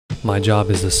My job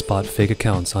is to spot fake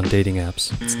accounts on dating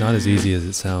apps. It's not as easy as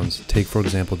it sounds. Take for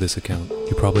example this account.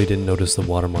 You probably didn't notice the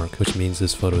watermark, which means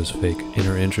this photo is fake. In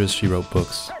her interest, she wrote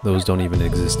books. Those don't even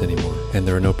exist anymore. And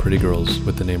there are no pretty girls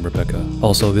with the name Rebecca.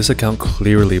 Also, this account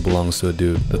clearly belongs to a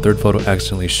dude. The third photo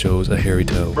accidentally shows a hairy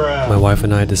toe. My wife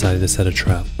and I decided to set a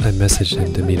trap. I messaged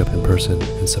him to meet up in person,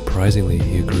 and surprisingly,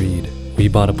 he agreed. We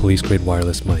bought a police-grade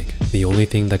wireless mic. The only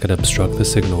thing that could obstruct the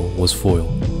signal was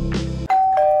foil.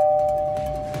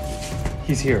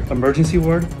 He's here. Emergency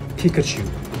word, Pikachu.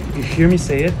 If you hear me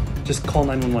say it, just call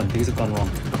 911. Things have gone wrong.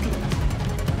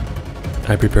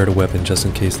 I prepared a weapon just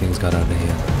in case things got out of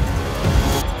hand.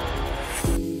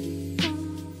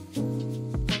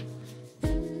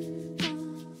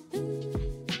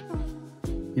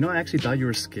 You know, I actually thought you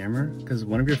were a scammer because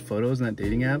one of your photos in that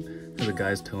dating app has a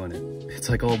guy's toe in it. It's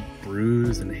like all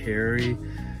bruised and hairy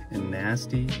and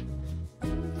nasty.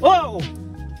 Whoa!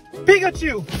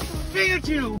 Pikachu! Pikachu!